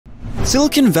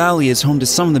Silicon Valley is home to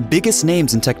some of the biggest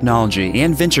names in technology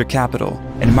and venture capital,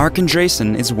 and Marc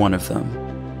Andreessen is one of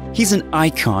them. He's an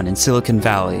icon in Silicon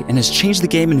Valley and has changed the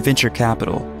game in venture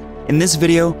capital. In this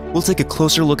video, we'll take a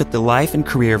closer look at the life and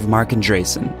career of Marc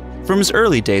Andreessen, from his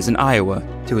early days in Iowa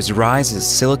to his rise as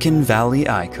Silicon Valley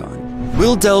icon.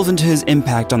 We'll delve into his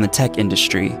impact on the tech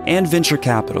industry and venture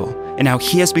capital, and how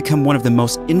he has become one of the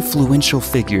most influential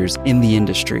figures in the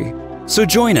industry. So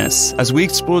join us as we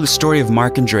explore the story of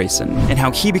Marc Andreessen and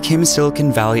how he became a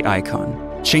Silicon Valley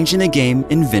icon, changing the game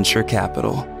in venture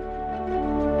capital.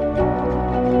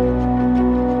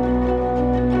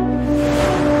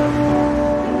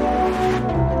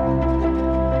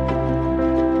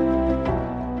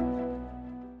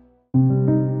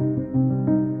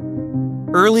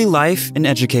 Early life and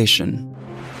education.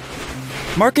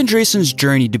 Marc Andreessen's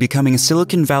journey to becoming a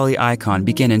Silicon Valley icon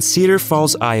began in Cedar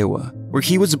Falls, Iowa, where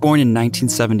he was born in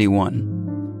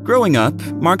 1971. Growing up,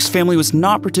 Marc's family was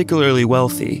not particularly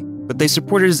wealthy, but they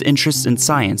supported his interests in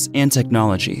science and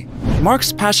technology.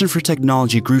 Marc's passion for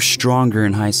technology grew stronger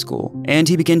in high school, and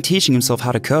he began teaching himself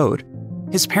how to code.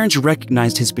 His parents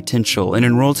recognized his potential and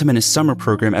enrolled him in a summer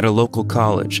program at a local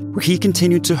college, where he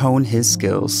continued to hone his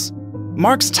skills.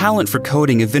 Marc's talent for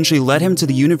coding eventually led him to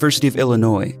the University of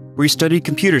Illinois, where he studied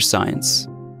computer science.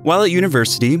 While at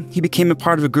university, he became a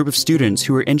part of a group of students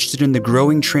who were interested in the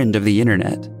growing trend of the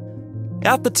internet.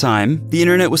 At the time, the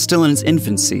internet was still in its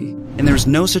infancy, and there was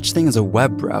no such thing as a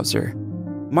web browser.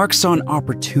 Marc saw an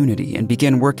opportunity and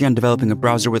began working on developing a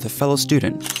browser with a fellow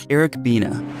student, Eric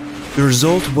Bina. The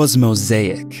result was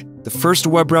Mosaic, the first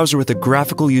web browser with a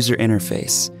graphical user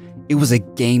interface. It was a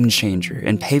game changer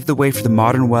and paved the way for the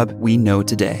modern web we know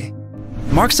today.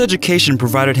 Marc's education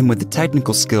provided him with the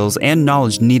technical skills and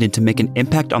knowledge needed to make an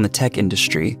impact on the tech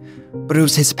industry, but it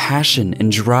was his passion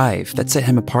and drive that set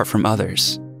him apart from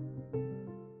others.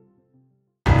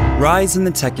 Rise in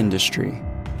the tech industry.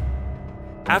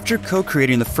 After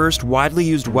co-creating the first widely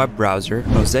used web browser,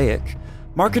 Mosaic,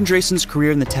 Marc Andreessen's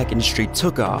career in the tech industry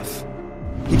took off.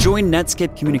 He joined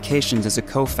Netscape Communications as a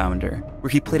co-founder, where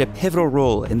he played a pivotal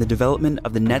role in the development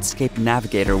of the Netscape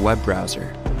Navigator web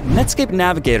browser. Netscape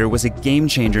Navigator was a game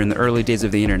changer in the early days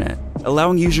of the internet,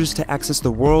 allowing users to access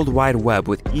the World Wide Web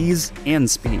with ease and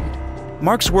speed.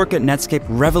 Marc's work at Netscape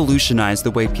revolutionized the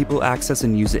way people access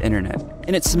and use the internet,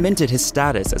 and it cemented his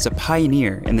status as a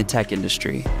pioneer in the tech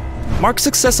industry. Marc's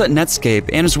success at Netscape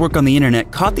and his work on the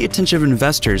internet caught the attention of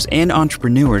investors and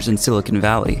entrepreneurs in Silicon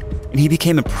Valley, and he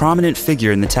became a prominent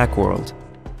figure in the tech world.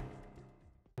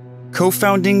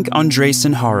 Co-founding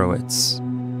Andreessen Horowitz.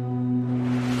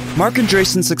 Marc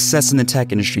Andreessen's success in the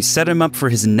tech industry set him up for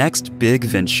his next big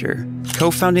venture,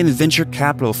 co-founding the venture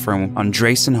capital firm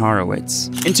Andreessen Horowitz.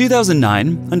 In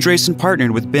 2009, Andreessen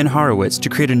partnered with Ben Horowitz to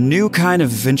create a new kind of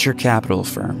venture capital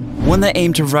firm, one that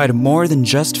aimed to provide more than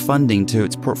just funding to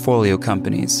its portfolio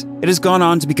companies. It has gone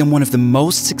on to become one of the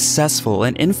most successful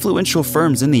and influential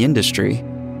firms in the industry.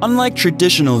 Unlike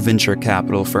traditional venture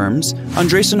capital firms,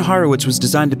 Andreessen Horowitz was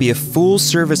designed to be a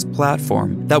full-service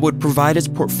platform that would provide its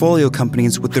portfolio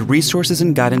companies with the resources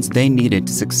and guidance they needed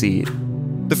to succeed.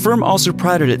 The firm also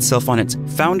prided itself on its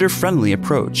founder-friendly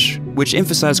approach, which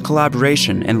emphasized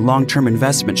collaboration and long-term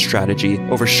investment strategy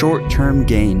over short-term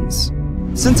gains.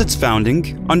 Since its founding,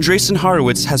 Andreessen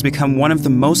Horowitz has become one of the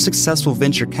most successful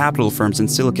venture capital firms in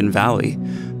Silicon Valley.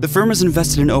 The firm has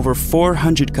invested in over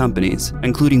 400 companies,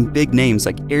 including big names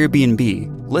like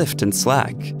Airbnb, Lyft, and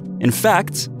Slack. In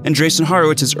fact, Andreessen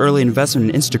Horowitz's early investment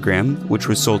in Instagram, which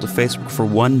was sold to Facebook for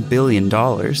 $1 billion,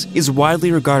 is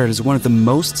widely regarded as one of the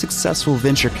most successful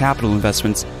venture capital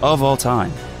investments of all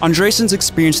time. Andreessen's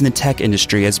experience in the tech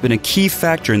industry has been a key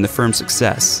factor in the firm's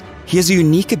success. He has a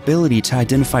unique ability to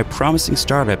identify promising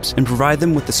startups and provide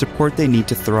them with the support they need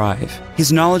to thrive.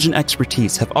 His knowledge and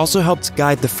expertise have also helped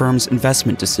guide the firm's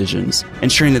investment decisions,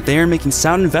 ensuring that they are making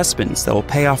sound investments that will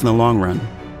pay off in the long run.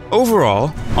 Overall,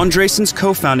 Andreessen's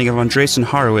co-founding of Andreessen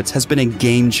Horowitz has been a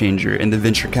game changer in the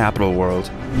venture capital world.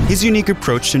 His unique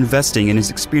approach to investing and his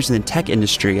experience in the tech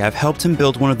industry have helped him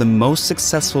build one of the most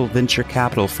successful venture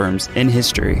capital firms in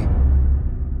history.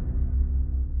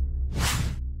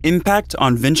 Impact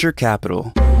on venture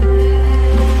capital.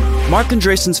 Marc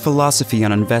Andreessen's philosophy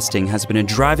on investing has been a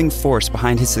driving force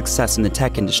behind his success in the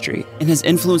tech industry and has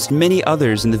influenced many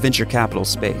others in the venture capital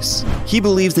space. He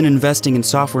believes in investing in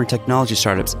software and technology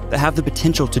startups that have the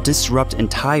potential to disrupt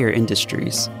entire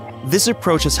industries. This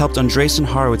approach has helped Andreessen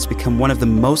Horowitz become one of the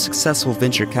most successful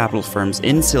venture capital firms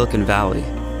in Silicon Valley.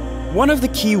 One of the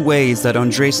key ways that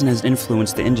Andreessen has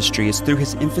influenced the industry is through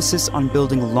his emphasis on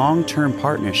building long-term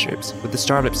partnerships with the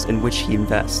startups in which he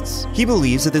invests. He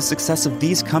believes that the success of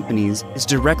these companies is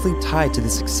directly tied to the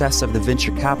success of the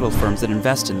venture capital firms that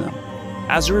invest in them.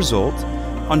 As a result,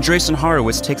 Andreessen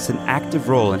Horowitz takes an active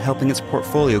role in helping its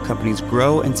portfolio companies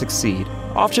grow and succeed,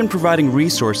 often providing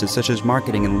resources such as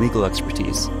marketing and legal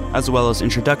expertise, as well as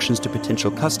introductions to potential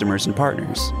customers and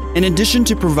partners. In addition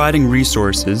to providing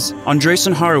resources,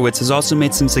 Andreessen Horowitz has also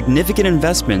made some significant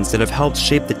investments that have helped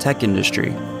shape the tech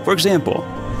industry. For example,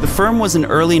 the firm was an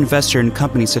early investor in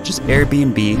companies such as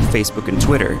Airbnb, Facebook, and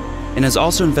Twitter, and has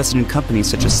also invested in companies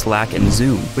such as Slack and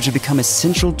Zoom, which have become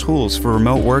essential tools for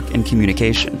remote work and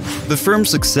communication. The firm's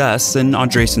success and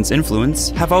Andreessen's influence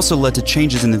have also led to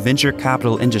changes in the venture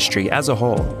capital industry as a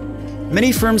whole.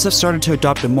 Many firms have started to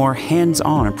adopt a more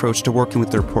hands-on approach to working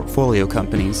with their portfolio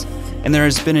companies, and there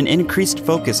has been an increased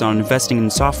focus on investing in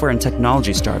software and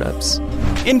technology startups.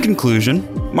 In conclusion,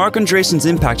 Marc Andreessen's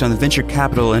impact on the venture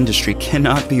capital industry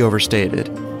cannot be overstated.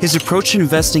 His approach to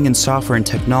investing in software and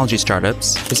technology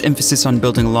startups, his emphasis on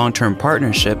building long-term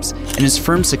partnerships, and his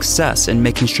firm's success in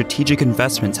making strategic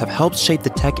investments have helped shape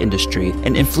the tech industry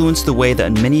and influence the way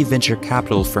that many venture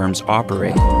capital firms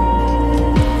operate.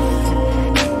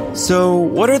 So,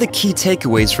 what are the key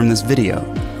takeaways from this video?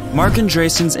 Marc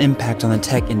Andreessen's impact on the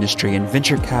tech industry and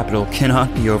venture capital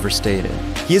cannot be overstated.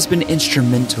 He has been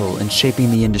instrumental in shaping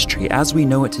the industry as we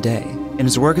know it today, and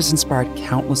his work has inspired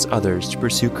countless others to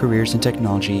pursue careers in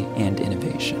technology and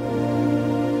innovation.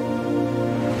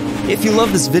 If you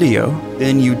love this video,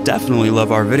 then you definitely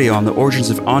love our video on the origins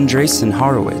of Andreessen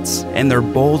Horowitz and their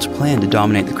bold plan to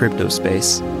dominate the crypto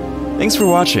space. Thanks for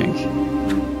watching.